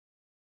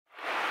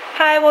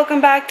Hi, welcome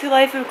back to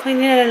Life of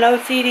Cleaning in an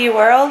O.C.D.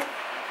 world.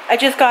 I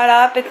just got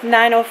up, it's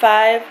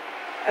 9:05.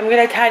 I'm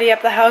going to tidy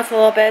up the house a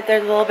little bit.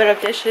 There's a little bit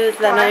of dishes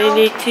that I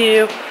need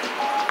to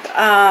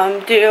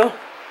do.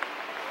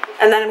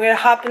 And then I'm going to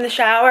hop in the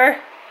shower.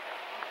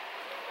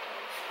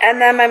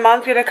 And then my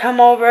mom's going to come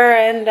over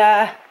and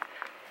then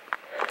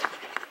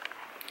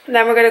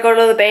we're going to go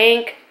to the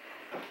bank.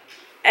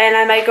 And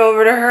I might go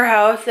over to her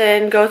house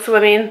and go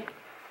swimming.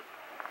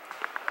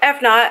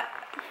 If not,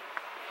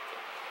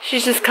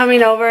 she's just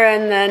coming over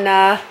and then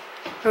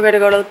we're going to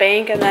go to the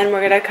bank and then we're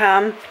going to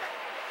come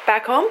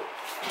back home.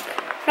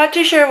 Not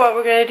too sure what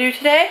we're going to do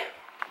today.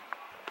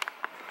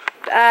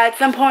 At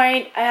some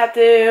point I have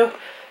to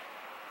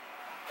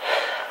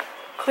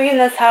clean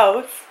this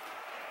house,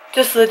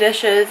 just the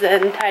dishes,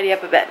 and tidy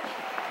up a bit.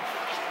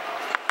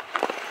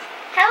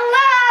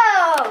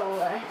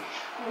 Hello!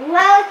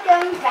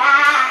 Welcome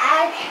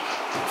back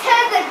to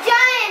the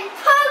giant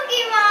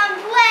Pokemon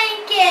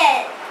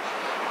blanket!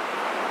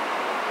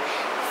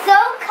 So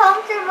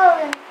comfortable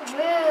and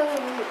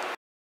smooth.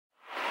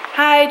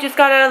 Hi, just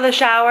got out of the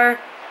shower.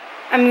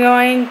 I'm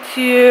going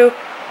to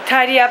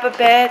tidy up a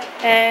bit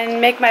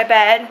and make my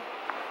bed.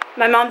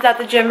 My mom's at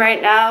the gym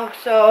right now,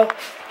 so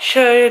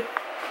she'll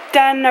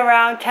done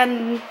around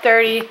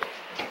 10:30,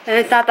 and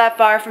it's not that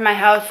far from my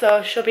house,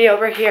 so she'll be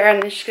over here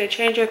and then she's gonna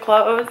change her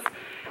clothes,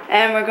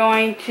 and we're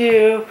going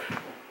to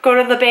go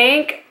to the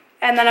bank,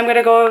 and then I'm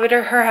gonna go over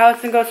to her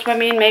house and go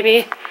swimming,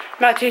 maybe.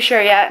 I'm not too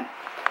sure yet.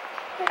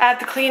 I have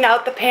to clean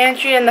out the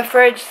pantry and the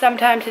fridge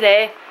sometime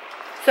today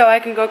so I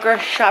can go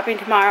grocery shopping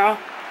tomorrow.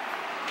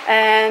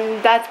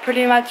 And that's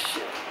pretty much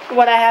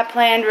what I have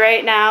planned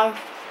right now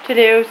to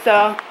do,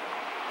 so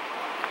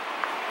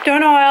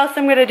don't know what else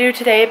I'm going to do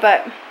today,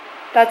 but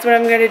that's what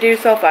I'm going to do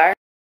so far.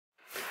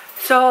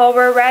 So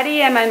we're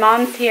ready and my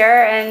mom's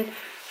here and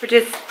we're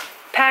just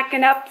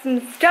packing up some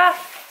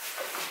stuff.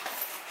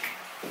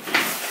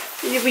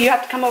 You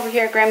have to come over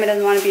here, Grandma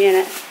doesn't want to be in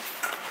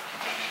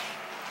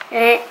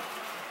it.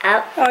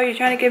 Up. Oh, you're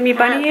trying to give me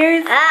bunny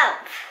ears?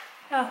 Up.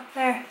 Oh,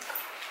 there.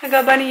 I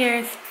got bunny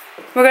ears.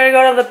 We're going to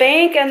go to the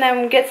bank and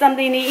then get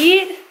something to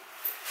eat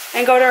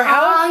and go to her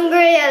house.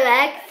 Hungry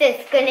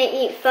Alexis gonna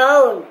eat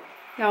phone.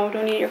 No,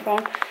 don't eat your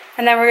phone.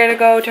 And then we're going to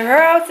go to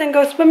her house and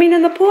go swimming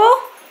in the pool.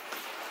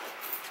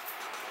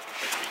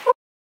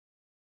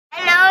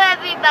 Hello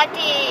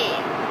everybody.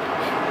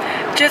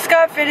 Just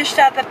got finished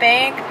at the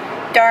bank.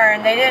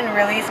 Darn, they didn't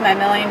release my $1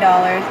 million.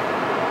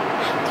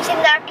 She's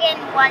not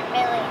getting $1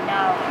 million.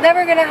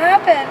 Never gonna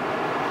happen.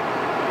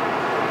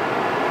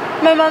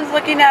 My mom's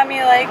looking at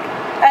me like,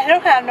 I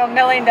don't have no $1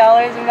 million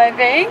in my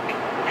bank.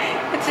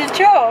 It's a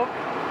joke.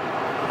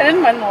 I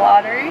didn't win the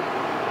lottery.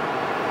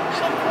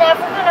 She's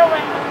never gonna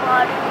win the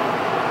lottery.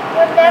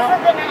 We're never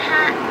gonna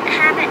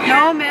have it.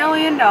 No $1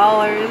 million.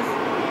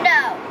 No.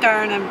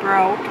 Darn, I'm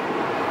broke.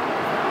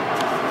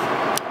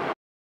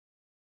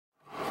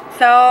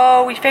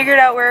 So we figured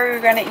out where we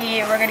were gonna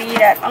eat. We're gonna eat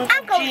at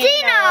Uncle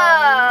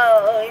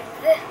Gino's.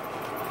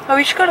 Oh,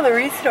 we should go to the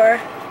Restore.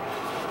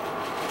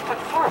 What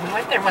for? We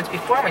went there once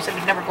before and we said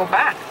we'd never go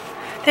back.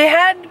 They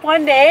had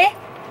one day,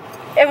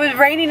 it was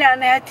raining out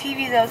and they had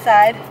TVs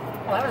outside.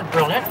 Well, that was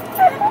brilliant.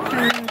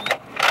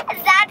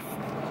 That's...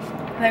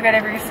 And they're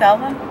gonna resell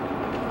them?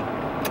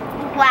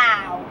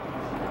 Wow.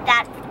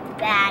 That's a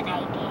bad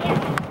idea.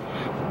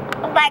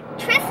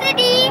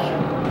 Electricity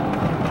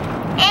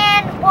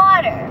and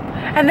water.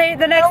 And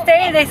the next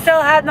day they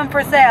still had them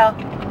for sale.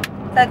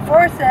 Said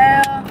for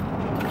sale.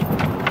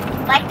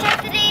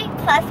 Electricity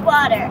plus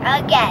water.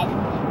 Again.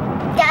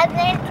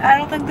 Doesn't I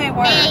don't think they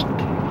were. make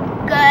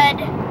good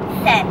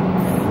sense.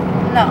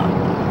 No.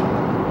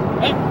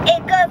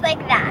 It goes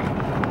like that.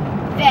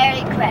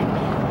 Very quick.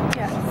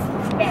 Yes.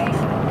 Very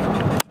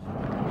quick.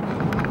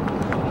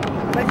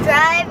 We're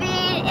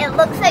driving. It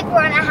looks like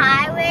we're on a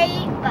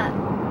highway, but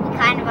we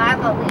kind of are,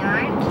 but we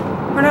aren't.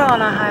 We're not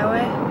on a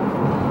highway.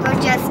 We're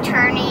just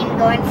turning,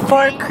 going straight.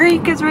 Fort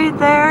Creek is right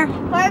there.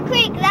 Fort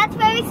Creek, that's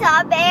where we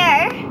saw a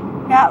bear.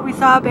 Yeah, we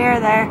saw a bear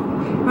there.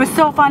 It was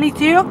so funny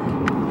too.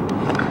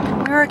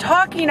 We were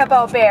talking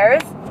about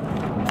bears.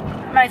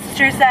 My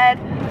sister said,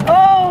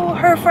 oh,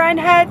 her friend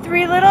had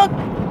 3 little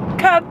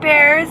cub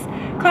bears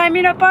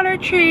climbing up on her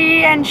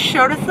tree and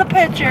showed us the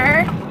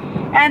picture.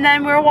 And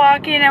then we're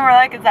walking and we're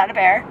like, is that a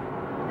bear?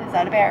 Is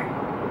that a bear?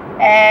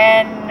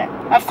 And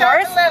of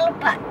course, the little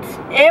butts.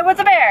 it was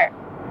a bear.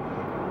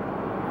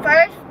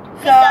 First, we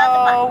saw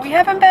the So butts. we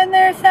haven't been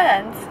there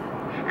since.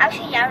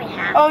 Actually, yeah, we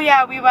have. Oh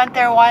yeah, we went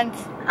there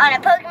once. On a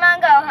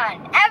Pokemon Go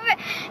hunt.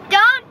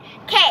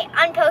 Okay,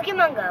 on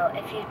Pokemon Go,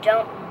 if you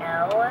don't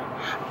know,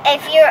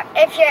 if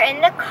you're in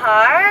the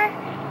car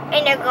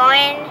and you're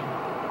going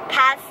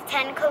past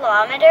 10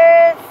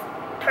 kilometers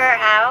per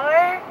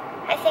hour,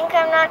 I think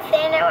I'm not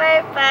saying it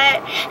right,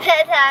 but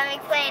that's how I'm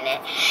explaining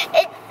it.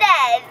 It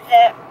says,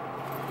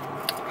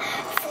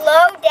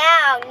 slow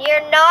down,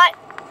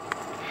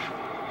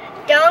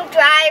 don't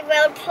drive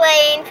while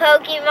playing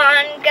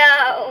Pokemon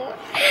Go.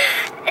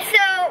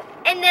 So,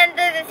 and then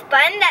there's this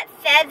button that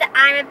says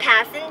I'm a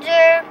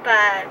passenger,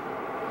 but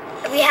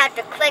we have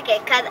to click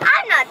it because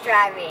I'm not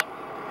driving.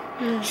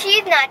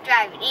 She's not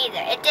driving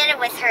either. It did it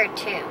with her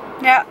too.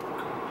 Yeah.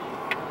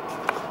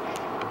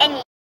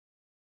 And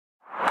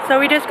So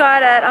we just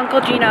got at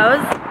Uncle Gino's.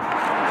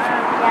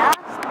 yeah.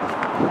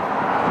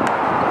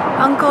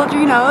 Uncle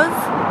Gino's.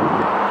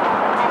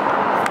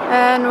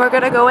 And we're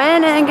gonna go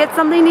in and get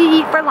something to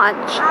eat for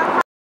lunch.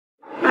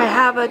 I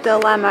have a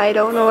dilemma. I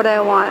don't know what I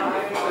want.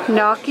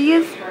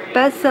 Gnocchi's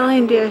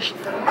best-selling dish.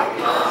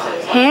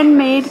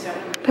 Handmade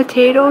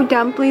potato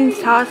dumplings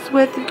tossed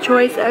with the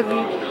choice of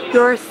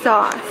your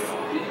sauce.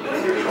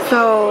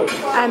 So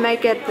I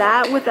might get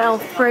that with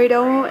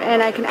Alfredo,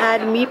 and I can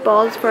add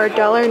meatballs for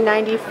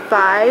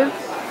 $1.95.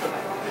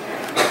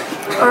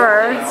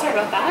 Or Sorry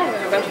about that.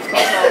 We're about to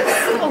close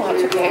house. Oh,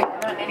 that's okay. We're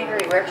not in any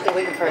hurry. We're actually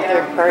waiting for a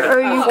third party. Or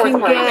you can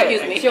get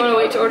Excuse me. Do you want to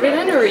wait to order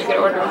then, or are you going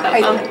to order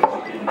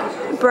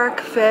without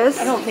breakfast,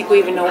 I don't think we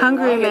even know.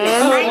 Hungry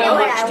Man,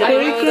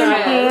 bacon,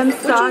 ham,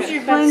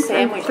 sausage links,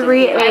 and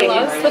 3 I eggs.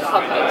 love the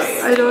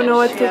clubhouse. I don't know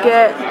what to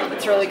get.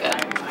 It's really good.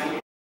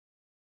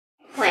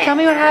 Tell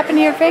me what happened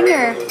to your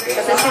finger.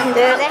 There's a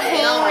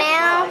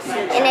hangnail,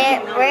 and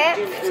it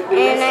ripped,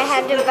 and I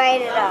had to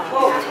bite it off.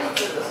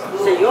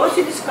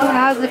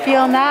 How's it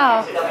feel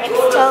now?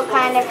 It still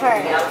kind of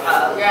hurts.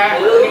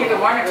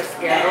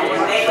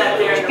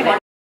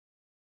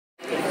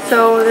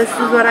 So this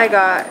is what I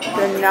got.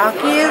 The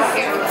gnocchis,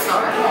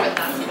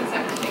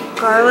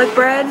 garlic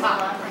bread,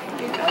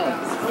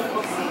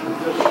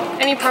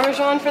 Any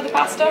Parmesan for the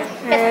pasta?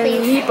 and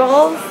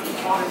meatballs.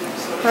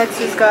 Lex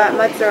just got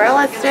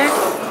mozzarella sticks,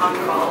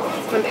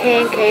 some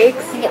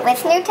pancakes,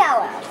 With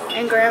Nutella.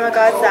 and Grandma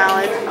got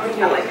salad.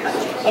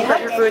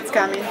 But her food's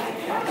coming.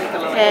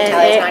 And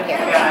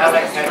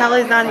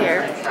Kelly's not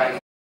here.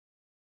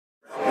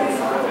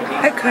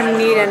 I couldn't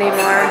eat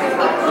anymore.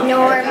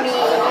 Nor me.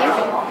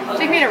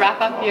 Take me to wrap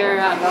up your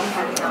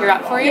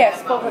wrap for you.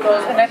 Yes, both of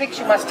those. And I think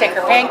she must take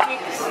her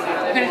pancakes.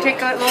 You're going to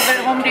take a little bit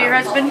home to your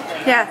husband?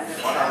 Yes.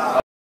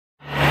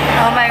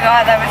 Oh my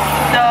god, that was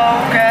so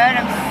good.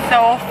 I'm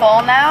so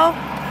full now.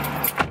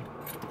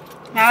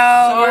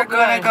 Now So we're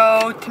gonna good.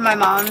 go to my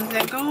mom's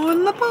and go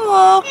in the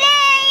pool.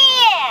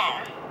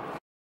 Yeah.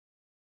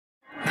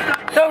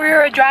 So we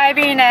were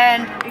driving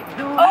and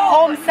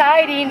home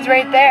siding's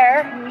right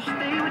there.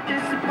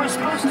 We're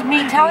supposed to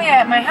meet Talia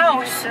at my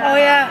house. Oh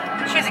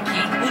yeah. She has a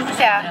key. She's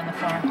Yeah. on the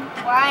floor.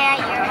 Why at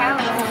your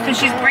house? So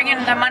she's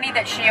bringing the money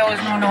that she owes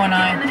Nuno and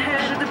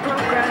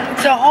I.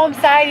 So home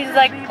siding's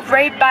like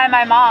right by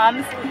my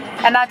mom's,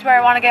 and that's where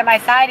I want to get my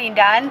siding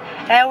done.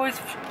 And I always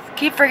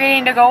keep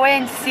forgetting to go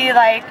in to see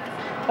like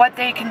what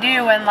they can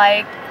do and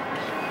like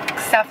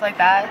stuff like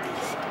that.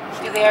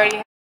 Do they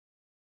already?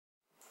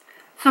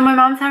 So my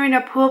mom's having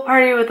a pool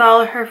party with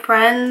all her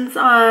friends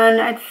on,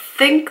 I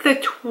think, the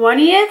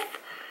 20th,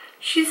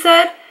 she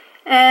said.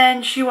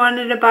 And she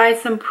wanted to buy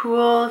some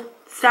pool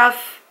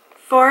stuff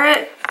for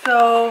it.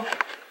 So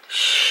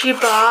she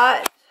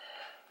bought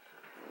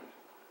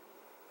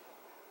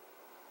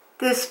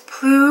this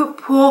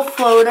pool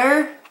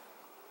floater.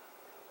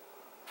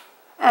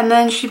 And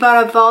then she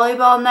bought a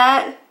volleyball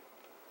net.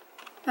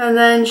 And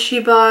then she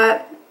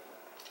bought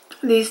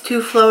these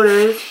 2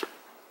 floaters.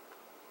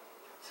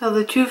 So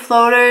the 2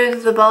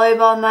 floaters, the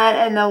volleyball net,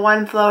 and the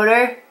 1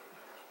 floater.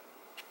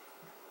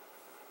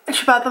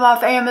 She bought them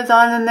off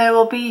Amazon and they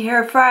will be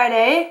here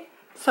Friday.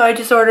 So I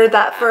just ordered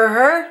that for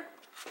her.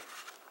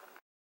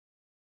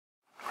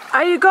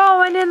 Are you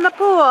going in the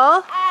pool?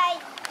 Yeah.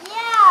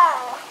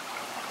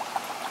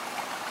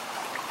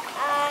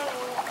 I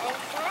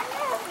kind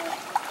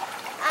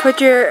of. Put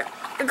your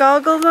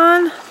goggles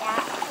on. Yeah.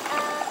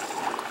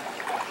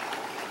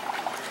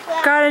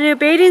 Got a new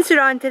bathing suit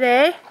on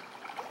today.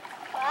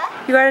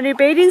 What? You got a new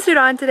bathing suit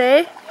on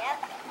today. Yep.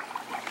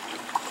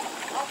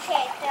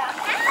 Okay, so I'm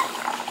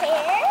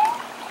here.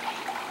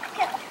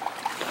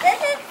 This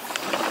is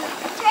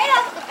straight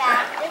off the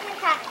bat. This is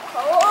kind of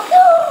cold.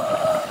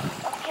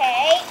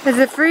 Okay. Is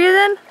it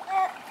freezing?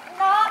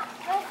 Not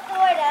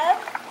sort of.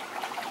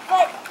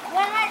 But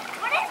when it's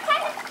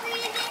kind of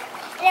freezing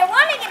and I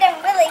want to get in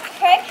really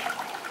quick,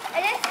 I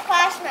just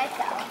splash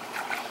myself.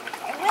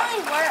 It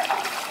really works.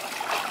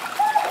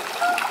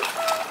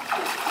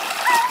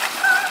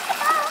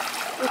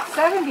 It's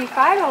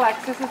 75,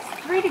 Alexis. It's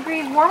 3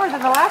 degrees warmer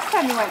than the last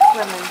time you went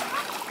swimming.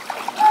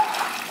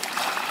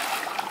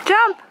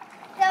 Jump!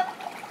 So,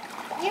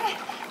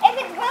 if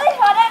it's really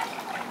hot out,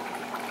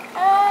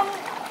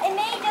 it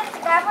may just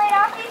evaporate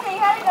off you, so you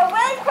have to go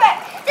really quick.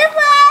 Just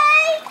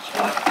like...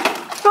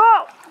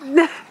 Oh!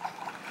 Not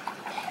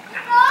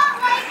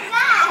like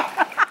that.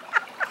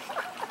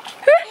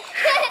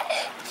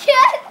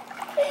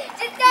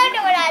 just don't do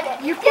what I did.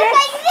 You just can't-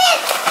 like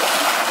this.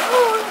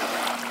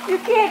 You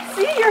can't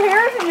see your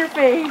hairs in your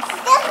face.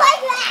 Just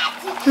like that.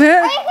 Or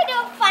you can do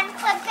a fun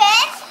flip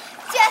it.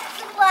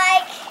 Just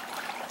like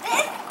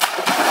this.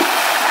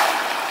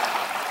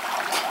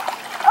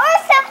 Or a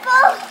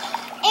simple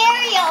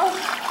aerial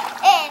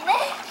in.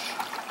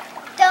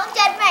 Don't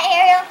judge my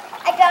aerial.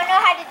 I don't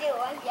know how to do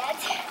one yet.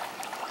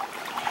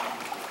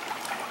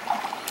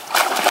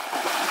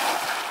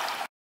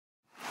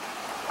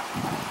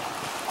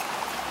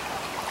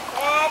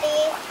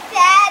 Ready, set.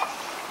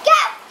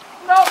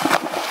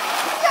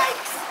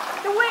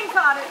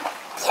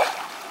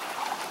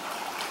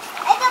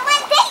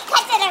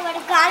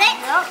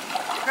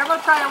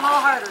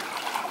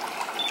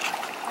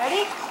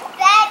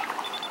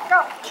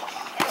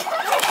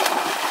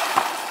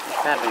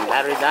 What's happening?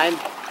 Battery died?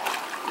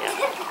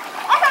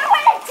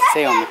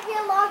 Say on me.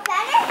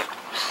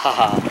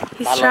 Haha.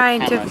 He's trying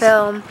to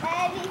film.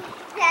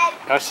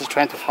 Darcy's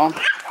trying to film?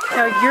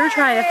 No, you're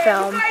trying to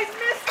film.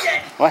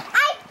 What?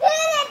 I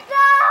did it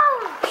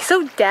though! He's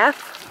so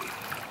deaf.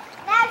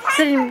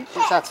 Sitting, She's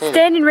not saying it.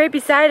 standing right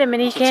beside him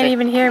and he can't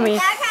even hear me.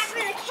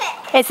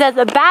 It says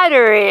the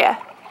battery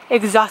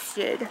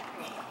exhausted.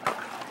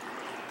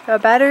 The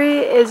battery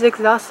is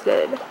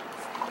exhausted.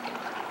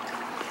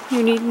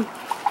 You need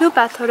new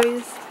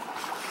batteries.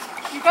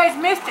 You guys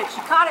missed it.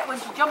 She caught it when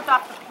she jumped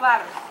off the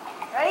ladder.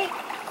 Ready,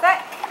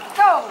 set,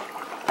 go.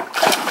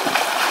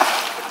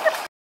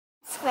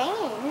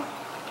 Swing.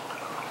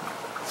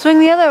 Swing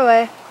the other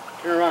way.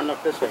 Turn around,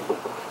 look this way.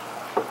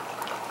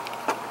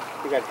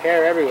 You got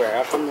hair everywhere.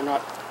 How come they're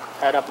not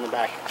tied up in the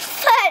back?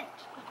 Foot.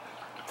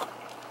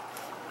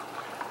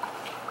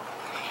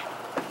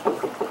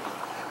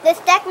 This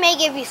deck may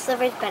give you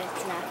slivers, but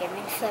it's not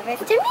giving slivers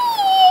to me.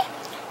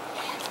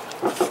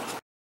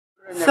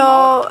 In their So,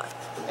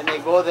 mouth, and they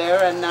go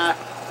there and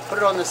put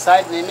it on the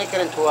side and they nick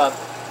it into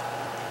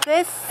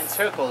this in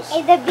circles.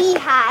 It's a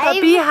beehive.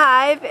 a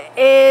beehive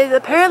is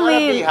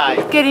apparently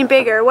beehive. getting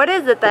bigger. What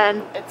is it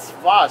then? It's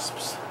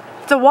wasps.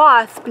 It's a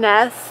wasp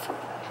nest.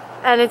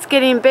 And it's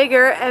getting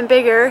bigger and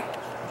bigger.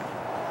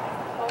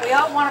 Well, we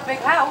all want a big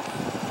house.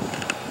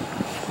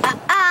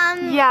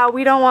 Yeah,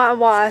 we don't want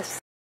wasps.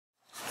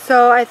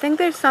 So I think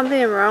there's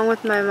something wrong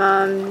with my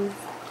mom's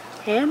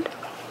hand.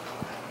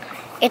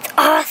 It's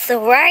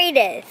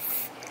arthritis.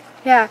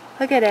 Yeah,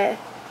 look at it.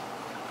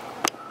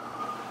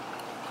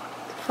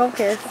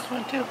 Focus. This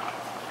one too.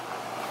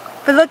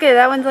 But look at it,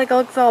 that one's like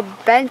looks all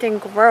bent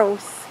and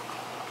gross.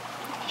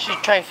 You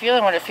should try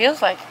feeling what it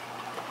feels like.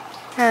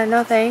 Yeah,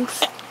 no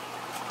thanks.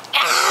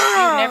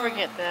 You never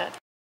get that.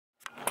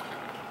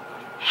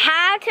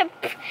 How to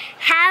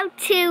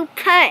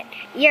put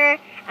your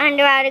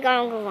underwear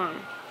goggles on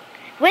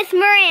with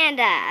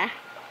Miranda.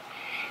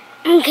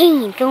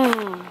 Okay, so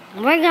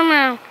we're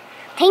gonna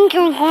take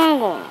your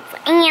goggles,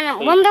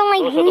 and when they're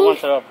like Those are the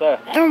ones that are up there.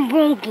 they're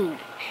broken.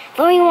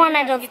 So you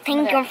wanna just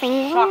take your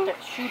finger Shock it,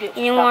 shoot it.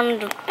 and you wanna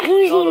just push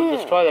They'll it.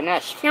 destroy the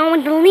nest. Now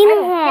with the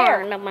little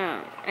horn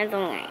about it's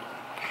alright.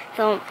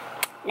 So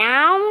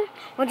now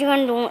what you're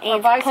gonna do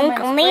is Buy some poke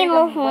a and spray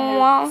little them when they're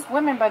hole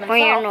swimming by for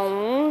your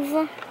themselves.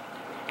 nose.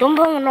 Don't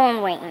put it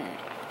on right now.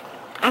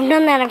 I've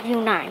done that a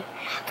few times.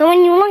 So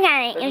when you look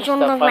at it, They're it just should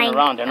look flying like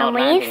around. They're a not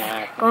leaf. landing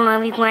on it. Don't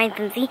know if you guys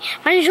can see,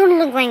 but it should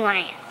look like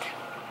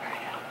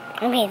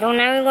that. Okay, so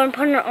now we're gonna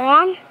put it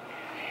on.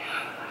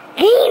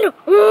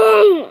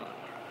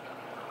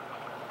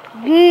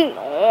 Get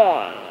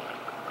on.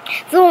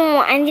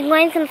 So as you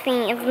guys can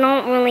see, it's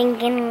not really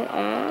getting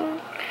on.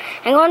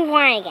 I'm gonna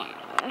try again.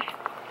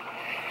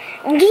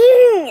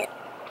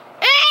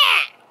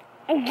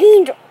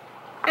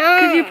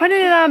 Because you're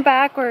putting it on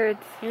backwards.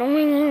 No, I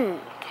ain't.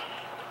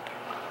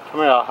 Come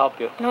here, I'll help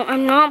you. No,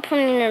 I'm not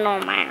putting it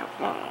on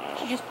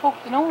backwards. You just poke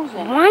the nose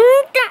in.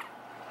 What?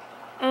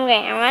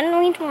 Okay, I'm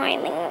gonna try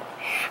this.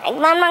 I'm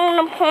not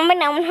gonna pull it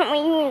down how I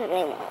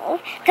usually do.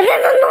 Because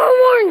it's not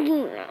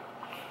working.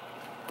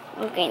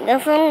 Okay,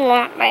 this is a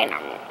lot better.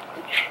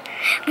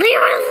 Leave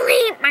us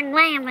asleep my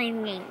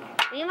glasses.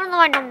 Leave us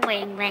alone to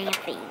wear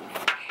glasses.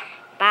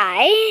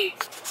 Bye.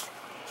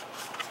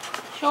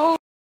 Show.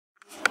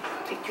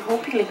 Take your whole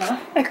peeling, huh?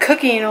 A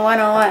cooking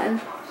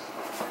 101.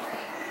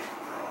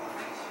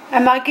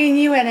 I'm not getting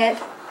you in it.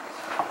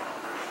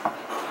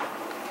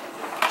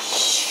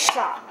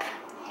 Chop.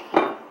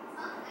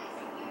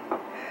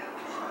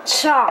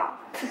 Chop.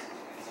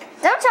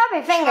 Don't chop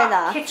your finger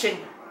though. Kitchen.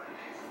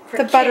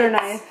 The butter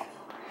knife.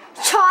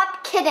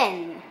 Chop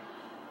kitten.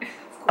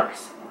 Of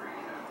course.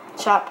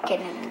 Chop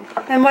kitten.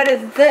 And what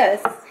is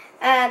this?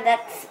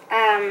 That's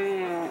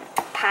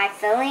pie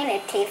filling.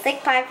 It tastes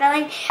like pie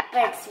filling,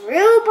 but it's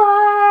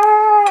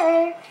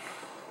rhubarb,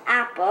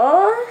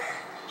 apple,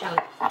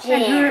 And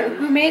jam.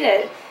 who made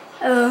it?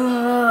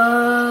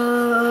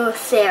 Oh,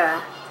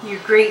 Sarah. Your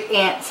great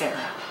aunt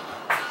Sarah.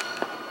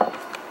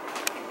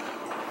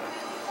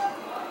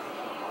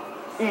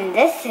 And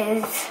this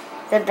is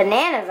the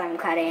bananas I'm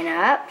cutting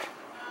up.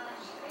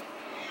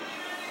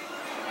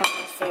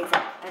 This is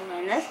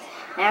bananas.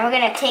 Now we're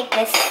gonna take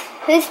this.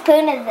 Whose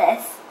spoon is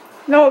this?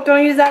 No,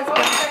 don't use that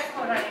spoon.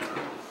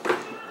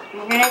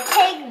 We're gonna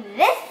take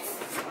this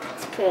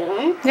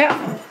spoon.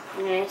 Yeah.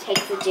 I'm gonna take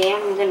the jam.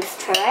 I'm gonna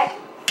stir it.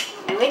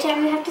 Every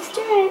time you have to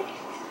stir it.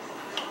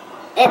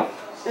 It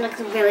looks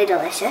really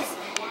delicious.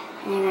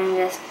 And you're gonna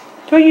just.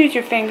 Don't use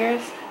your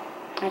fingers.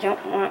 I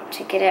don't want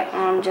to get it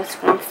on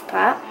just one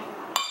spot.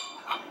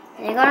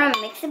 And you're gonna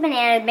mix the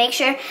bananas. Make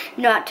sure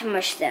not to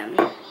mush them,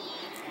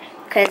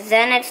 because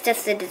then it's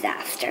just a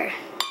disaster.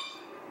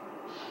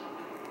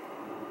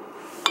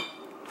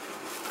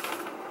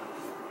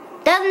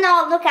 Doesn't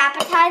all look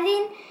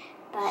appetizing,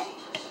 but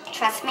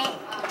trust me,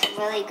 it's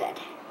really good.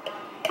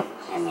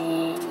 I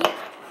mean, yeah.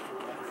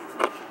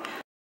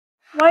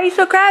 Why are you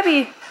so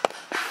crabby?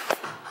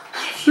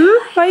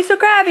 Why are you so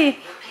crabby?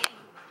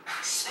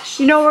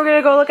 You know we're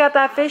gonna go look at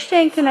that fish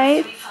tank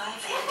tonight.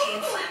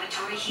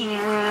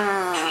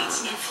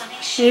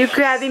 You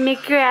crabby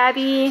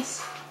McCrabby.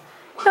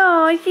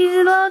 Oh, she's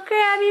a little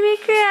crabby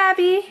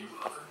McCrabby.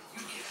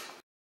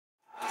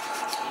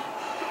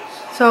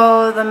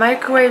 So the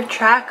microwave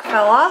track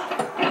fell off,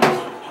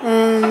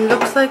 and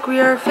looks like we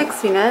are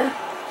fixing it.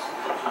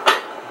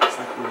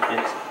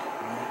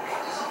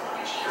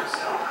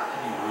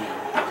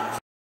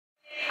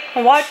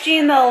 I'm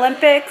watching the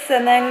Olympics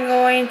and then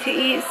going to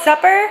eat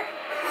supper,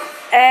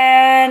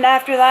 and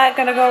after that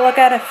gonna go look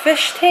at a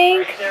fish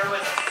tank. There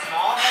was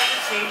small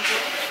hesitation.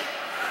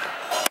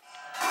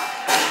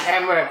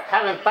 And we're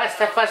having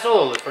pasta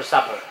fazool for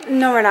supper.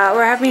 No, we're not.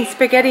 We're having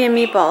spaghetti and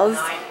meatballs.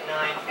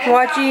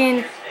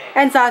 Watching,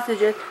 and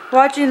sausages.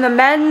 Watching the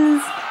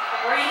men's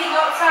We're eating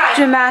outside.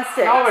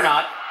 gymnastics. No, we're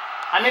not.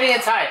 I'm eating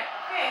inside.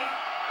 Okay.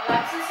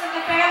 Alexis and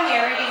the family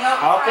are eating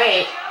outside.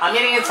 Okay, I'm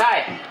eating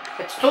inside.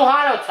 It's too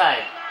hot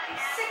outside.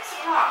 It's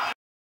 6 o'clock.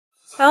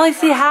 I only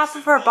see half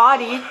of her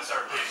body.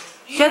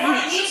 She has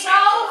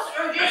Meatballs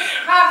or just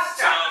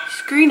pasta? a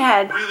screen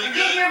head.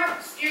 Get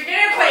your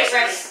dinner plate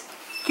ready.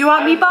 Do you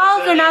want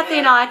meatballs or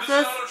nothing,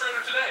 Alexis?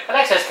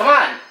 Alexis, come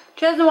on.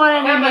 She doesn't want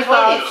any Grab my plate.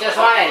 meatballs. She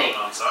doesn't want any.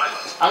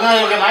 I'm gonna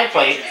go get my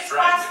plate.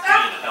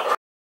 Pasta?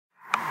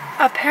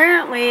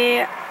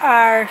 Apparently,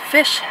 our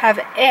fish have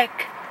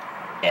ick.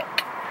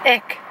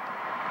 Ick.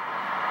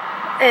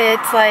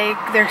 It's like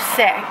they're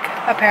sick,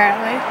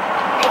 apparently.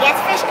 I guess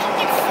fish can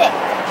get sick.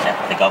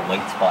 They got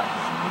white spot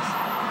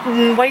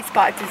disease. White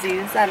spot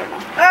disease, I don't know.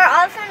 Or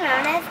also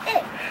known as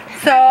ick.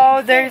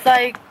 So there's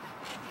like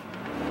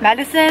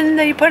medicine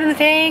that you put in the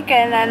tank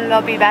and then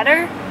they'll be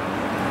better.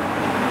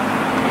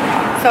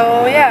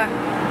 So yeah,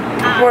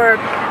 we're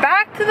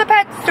back to the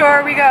pet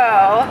store we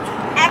go.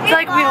 It's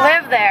like we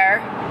live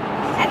there.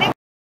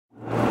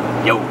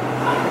 Yo,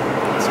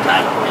 it's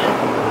time again.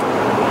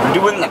 We're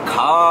doing the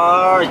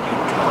car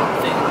U-turn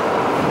thing.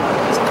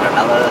 Miss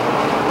Carmela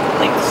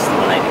likes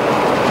when I do it.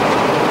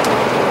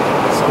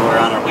 So we're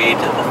on our way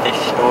to the fish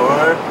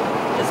store.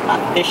 Just got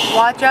fish.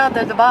 Watch out,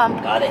 there's a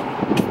bump. Got it.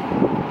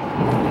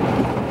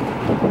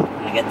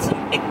 Gonna get some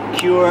ick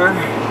cure.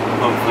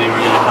 Hopefully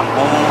we're gonna come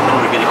home and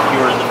we're gonna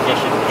cure the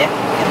fish of ick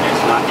and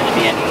there's not gonna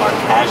be any more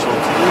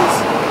casualties.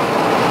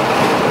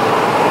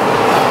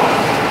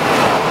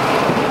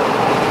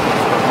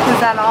 Is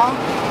that all?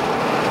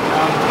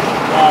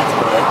 That's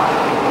good.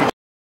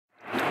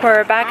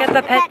 We're back at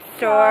the pet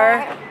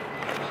store.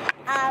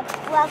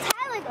 Well,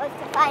 Tyler goes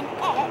to find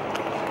ick.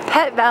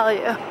 Pet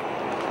value.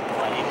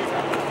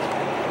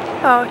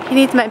 Oh, he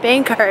needs my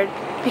bank card.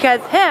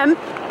 Because him,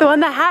 the one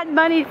that had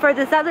money for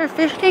this other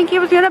fish tank he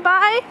was gonna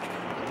buy,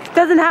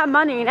 doesn't have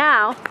money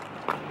now.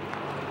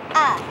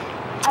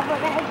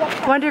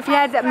 Wonder if he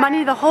had that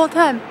money the whole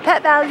time.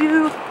 Pet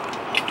value.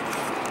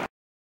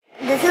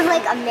 This is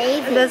like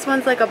amazing. This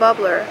one's like a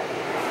bubbler.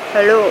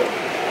 Hello.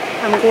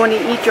 I'm going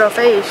to eat your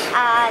face.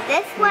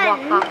 This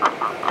one,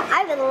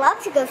 I would love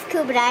to go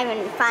scuba diving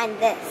and find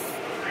this.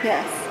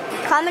 Yes.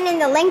 Comment in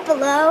the link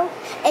below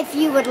if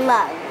you would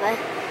love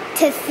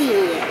to see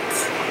it.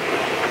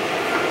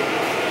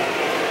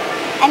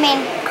 I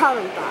mean,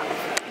 comment box.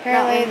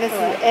 Apparently this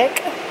is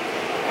ick.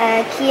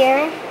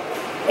 Kier.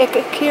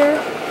 Ick cure.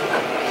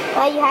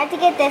 Well, you have to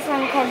get this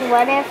one because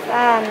what if,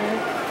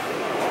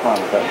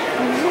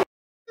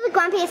 the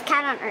grumpiest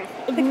cat on earth.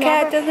 The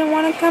cat doesn't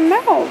want to come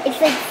out. It's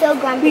like so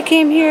grumpy. We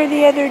came here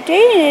the other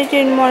day and it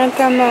didn't want to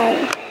come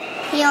out.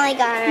 He only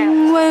got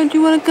out. Why don't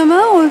you want to come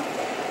out?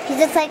 He's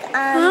just like,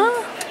 Huh?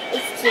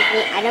 excuse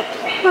me, I don't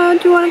care. Why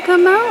don't you want to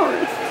come out?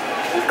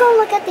 Let's go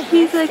look at the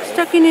He's like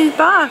stuck in his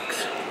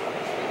box.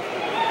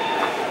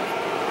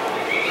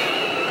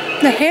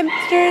 The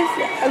hamsters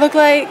look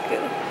like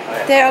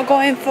they are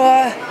going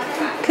for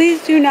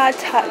please do not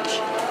touch.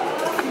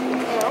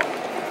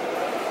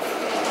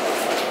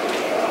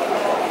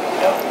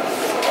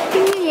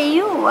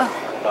 You. Okay,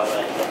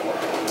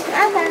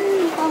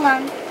 hold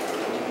on.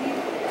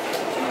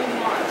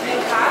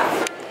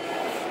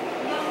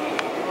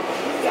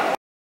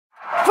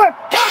 We're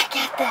back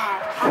at that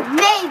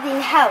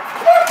amazing house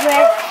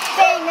where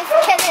famous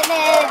kitten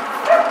is.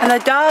 And the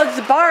dogs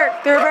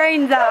bark their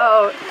brains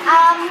out. We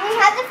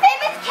have the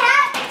famous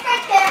cat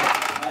right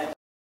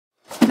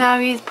there. Now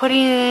he's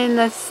putting in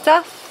the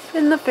stuff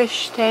in the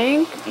fish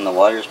tank. And the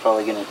water's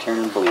probably gonna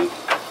turn blue.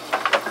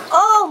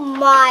 Oh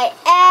my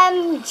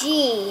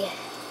MG.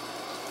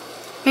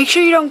 Make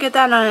sure you don't get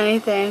that on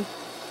anything.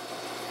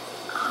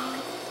 Oh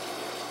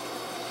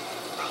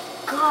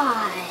my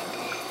God.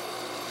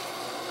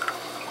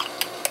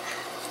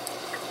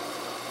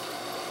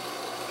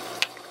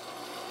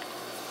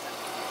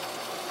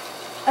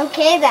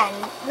 Okay then,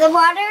 the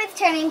water is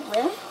turning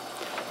blue.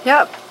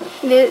 Yep,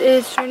 it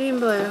is turning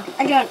blue.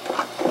 I don't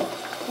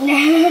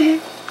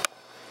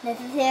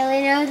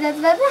necessarily know if that's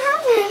about to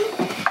happen.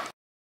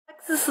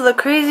 This is the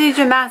crazy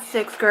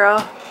gymnastics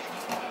girl.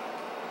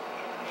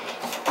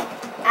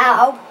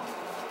 Ow.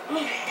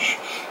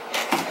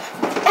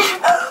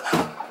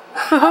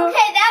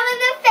 Okay, that was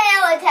a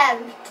fail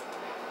attempt.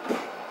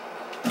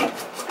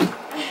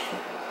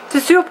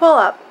 Just do a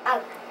pull-up.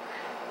 Oh.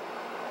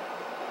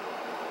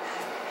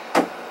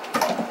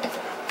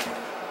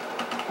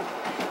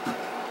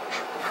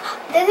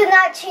 This is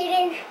not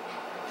cheating.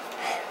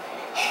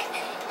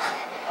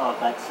 Oh,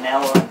 that snail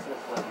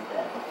Alexis wasn't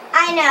dead.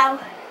 I know.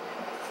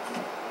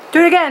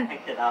 Do it again. I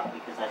picked it up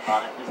because I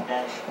thought it was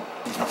dead.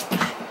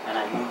 And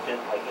I moved it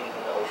like into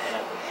the open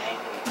of the tank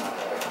and it's not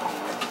there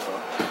anymore. So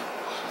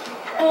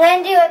I'm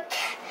going to do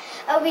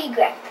a wee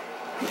grip.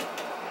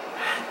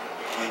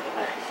 I'm going to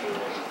have to see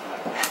that it's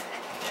not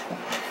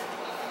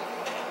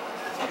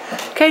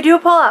there. Okay, do a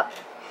pull up.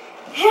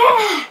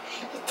 You're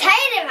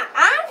tired of my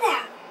arms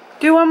out.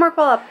 Do one more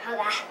pull up. Hold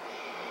on. I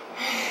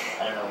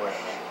don't know where it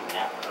went from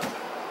now.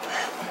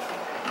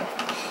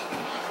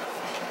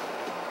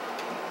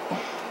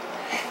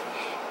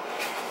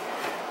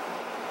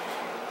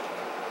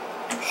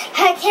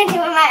 I can't do it.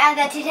 My arms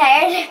are too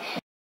tired.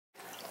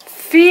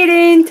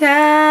 Feeding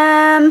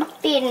time.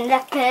 Feeding the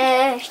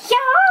fish.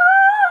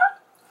 Yeah.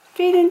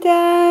 Feeding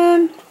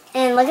time.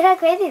 And look at how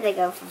crazy they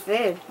go for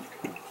food.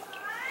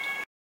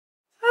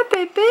 Hi,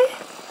 baby.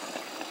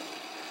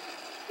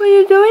 What are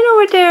you doing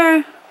over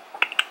there?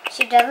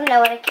 She doesn't know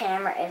what a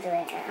camera is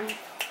right now.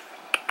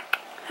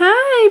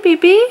 Hi,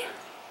 baby.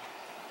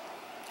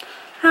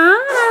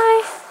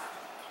 Hi.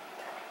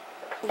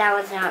 That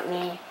was not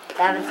me.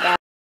 That was that.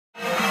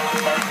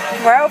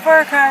 We're out for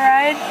a car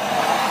ride.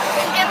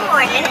 Good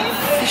morning.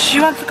 She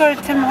wants to go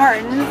to Tim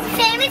Hortons.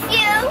 Same as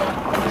you.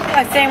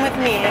 Same with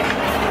me,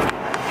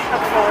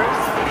 of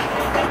course.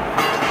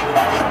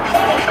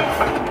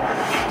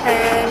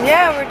 And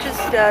yeah, we're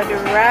just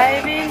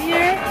driving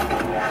here.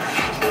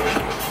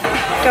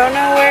 Don't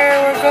know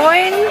where we're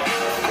going.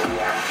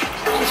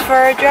 Just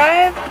for a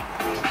drive.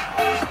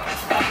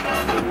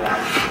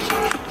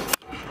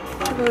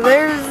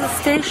 There's the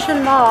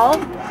Station Mall.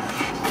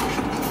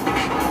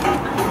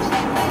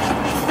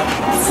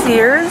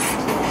 Sears.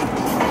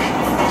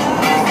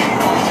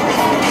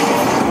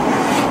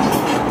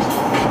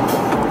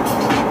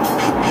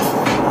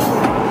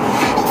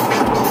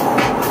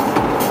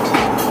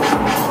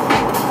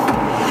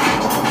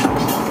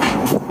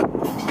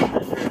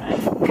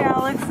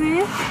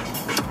 Galaxy.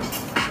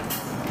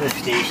 The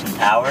station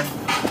tower.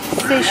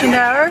 Station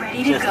Tower.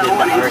 Ready to go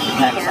on an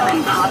EDM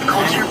and pop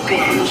culture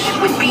binge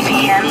with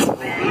BPM's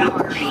Ben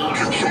Harvey.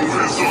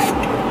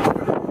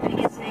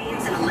 Biggest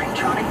names in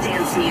electronic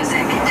dance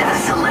music to the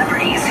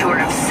celebrities who are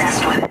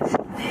obsessed with it.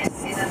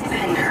 This is a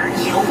bender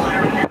you'll want to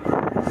remember.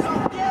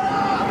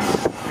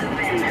 The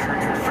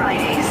Bender,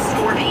 Fridays,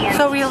 4 p.m.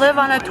 So we live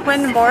on a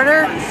twin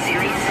border. on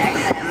Sirius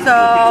XM.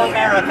 So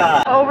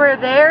America. over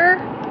there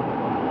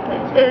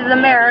is The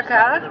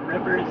America.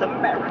 river is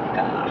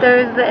America.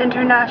 There's the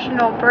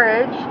International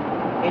Bridge.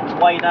 It's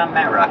white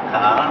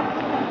America.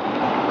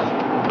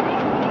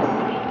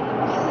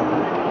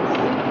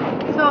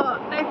 So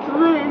it's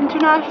the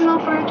International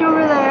Bridge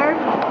over there.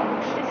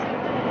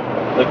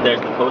 Look,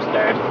 there's the Coast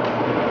Guard.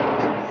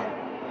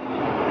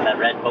 That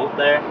red boat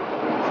there,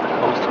 it's the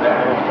Coast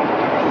Guard.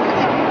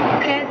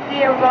 Can't see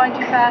it, we're going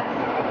too fast.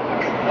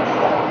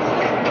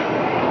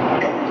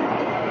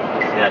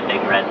 See that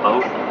big red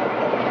boat?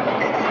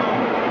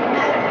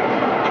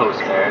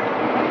 Coast Guard.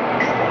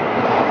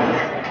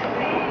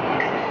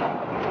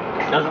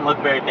 Doesn't look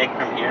very big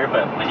from here,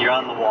 but when you're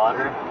on the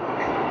water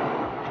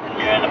and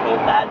you're in a boat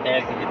that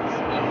big, it's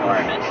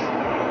enormous.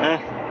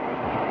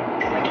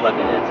 Like, look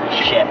at it, it's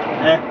a ship.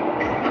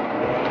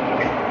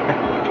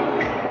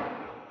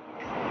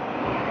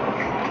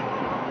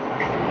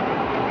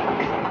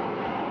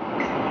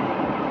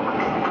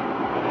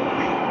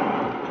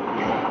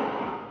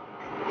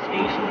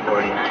 Station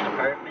 49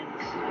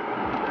 apartments.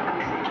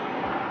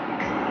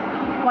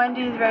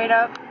 Wendy's right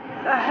up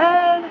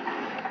ahead.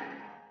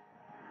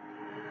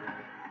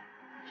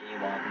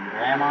 Jaywalking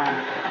grandma.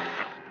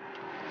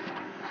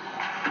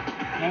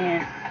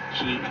 And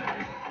she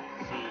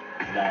sees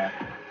the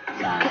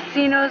sign.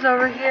 Casino's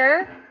over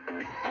here.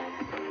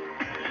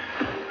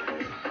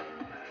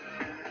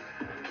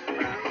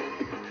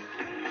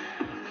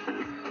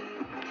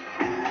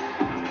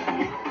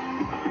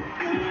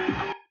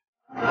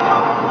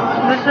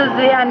 This is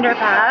the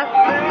underpass.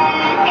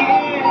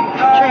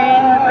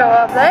 Trains go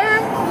up there.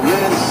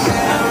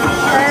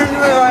 And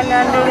we're going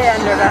under the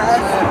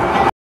underpass.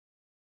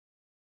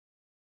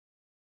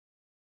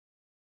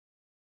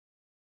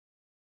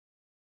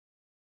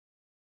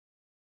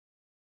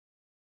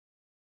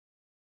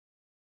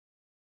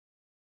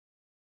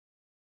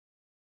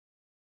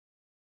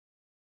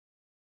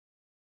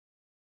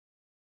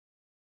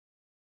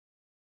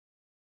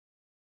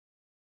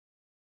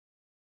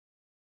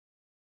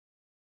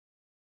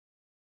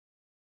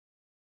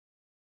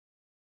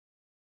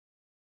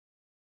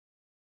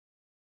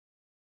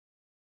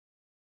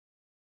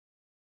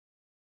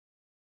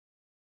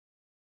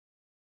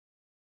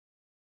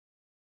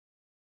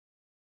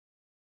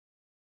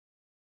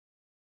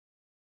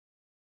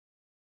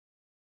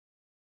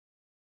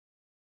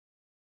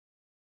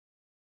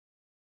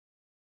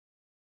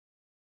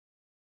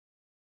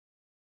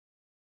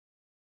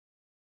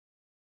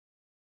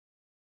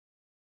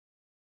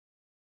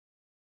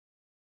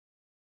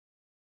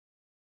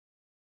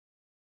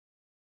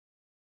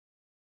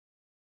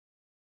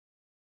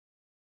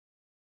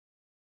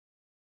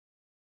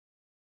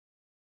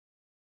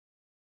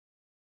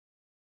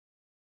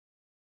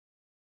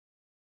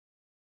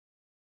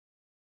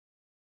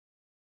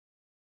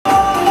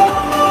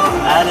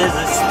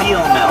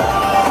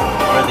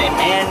 where they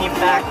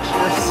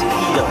manufacture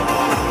steel.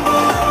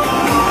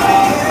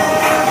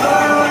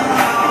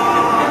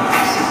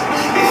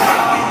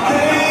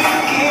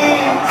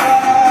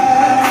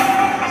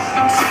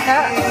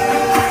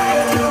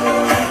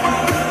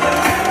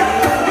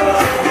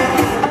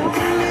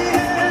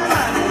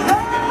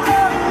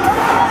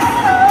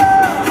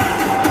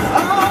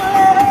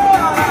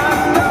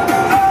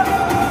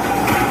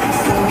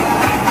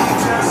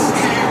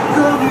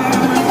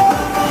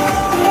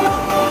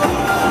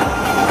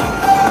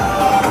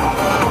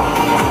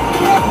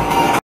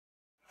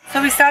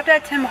 So we stopped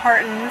at Tim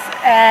Hortons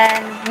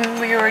and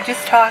we were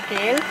just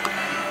talking.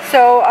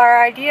 So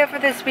our idea for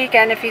this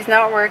weekend, if he's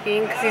not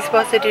working, because he's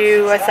supposed to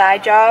do a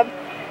side job,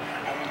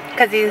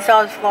 because he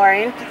installs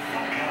flooring,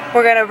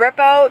 we're going to rip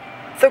out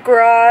the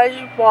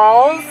garage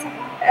walls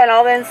and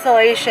all the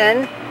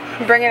insulation,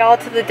 bring it all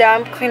to the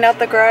dump, clean out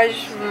the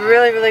garage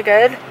really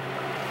good,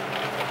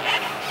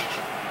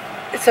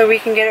 so we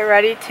can get it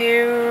ready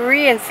to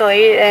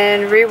re-insulate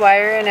and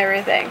rewire and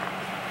everything.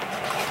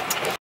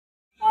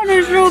 Oh,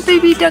 there's little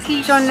baby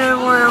duckies on the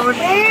world. Right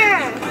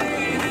there.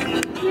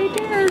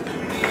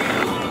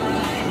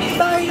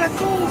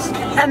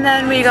 And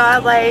then we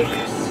got like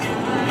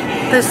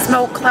the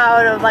smoke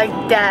cloud of like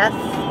death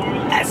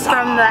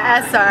from the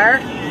SR.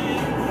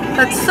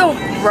 That's so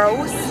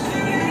gross.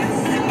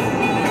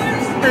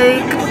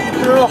 Like,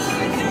 ugh.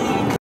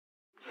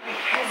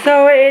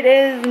 So it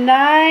is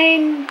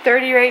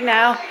 9:30 right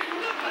now.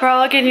 We're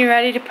all getting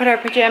ready to put our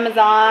pajamas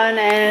on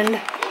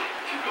and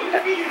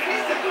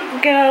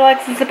get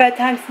Alexis a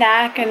bedtime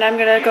snack, and I'm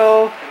gonna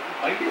go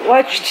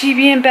watch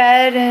TV in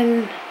bed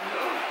and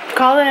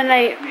call it a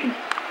night.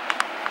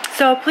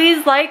 So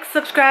please like,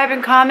 subscribe,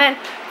 and comment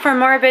for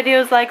more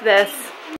videos like this.